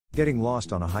Getting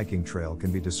lost on a hiking trail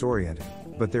can be disorienting,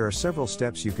 but there are several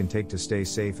steps you can take to stay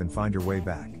safe and find your way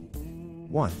back.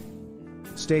 1.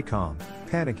 Stay calm.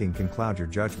 Panicking can cloud your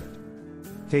judgment.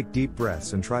 Take deep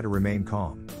breaths and try to remain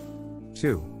calm.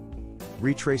 2.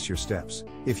 Retrace your steps.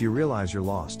 If you realize you're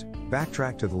lost,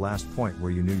 backtrack to the last point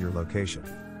where you knew your location.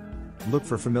 Look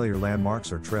for familiar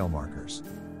landmarks or trail markers.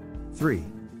 3.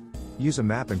 Use a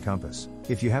map and compass.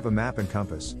 If you have a map and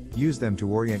compass, use them to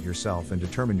orient yourself and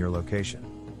determine your location.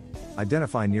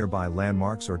 Identify nearby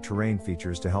landmarks or terrain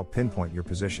features to help pinpoint your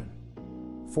position.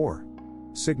 4.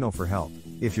 Signal for help.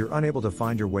 If you're unable to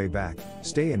find your way back,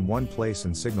 stay in one place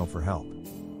and signal for help.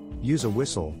 Use a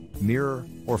whistle, mirror,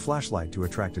 or flashlight to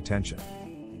attract attention.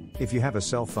 If you have a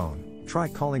cell phone, try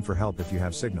calling for help if you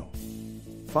have signal.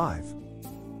 5.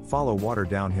 Follow water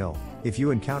downhill. If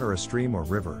you encounter a stream or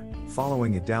river,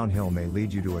 following it downhill may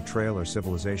lead you to a trail or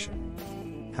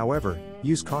civilization. However,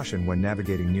 use caution when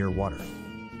navigating near water.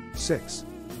 6.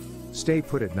 Stay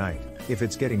put at night. If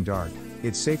it's getting dark,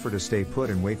 it's safer to stay put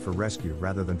and wait for rescue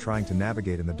rather than trying to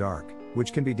navigate in the dark,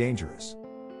 which can be dangerous.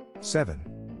 7.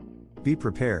 Be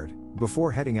prepared.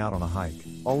 Before heading out on a hike,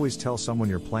 always tell someone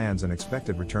your plans and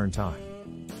expected return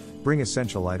time. Bring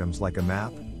essential items like a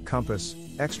map, compass,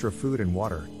 extra food and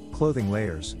water, clothing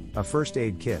layers, a first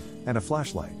aid kit, and a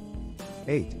flashlight.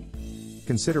 8.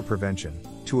 Consider prevention.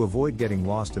 To avoid getting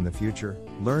lost in the future,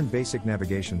 learn basic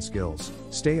navigation skills,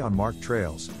 stay on marked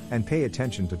trails, and pay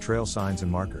attention to trail signs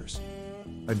and markers.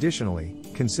 Additionally,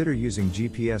 consider using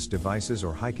GPS devices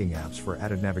or hiking apps for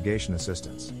added navigation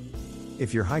assistance.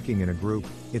 If you're hiking in a group,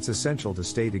 it's essential to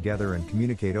stay together and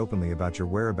communicate openly about your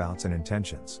whereabouts and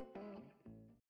intentions.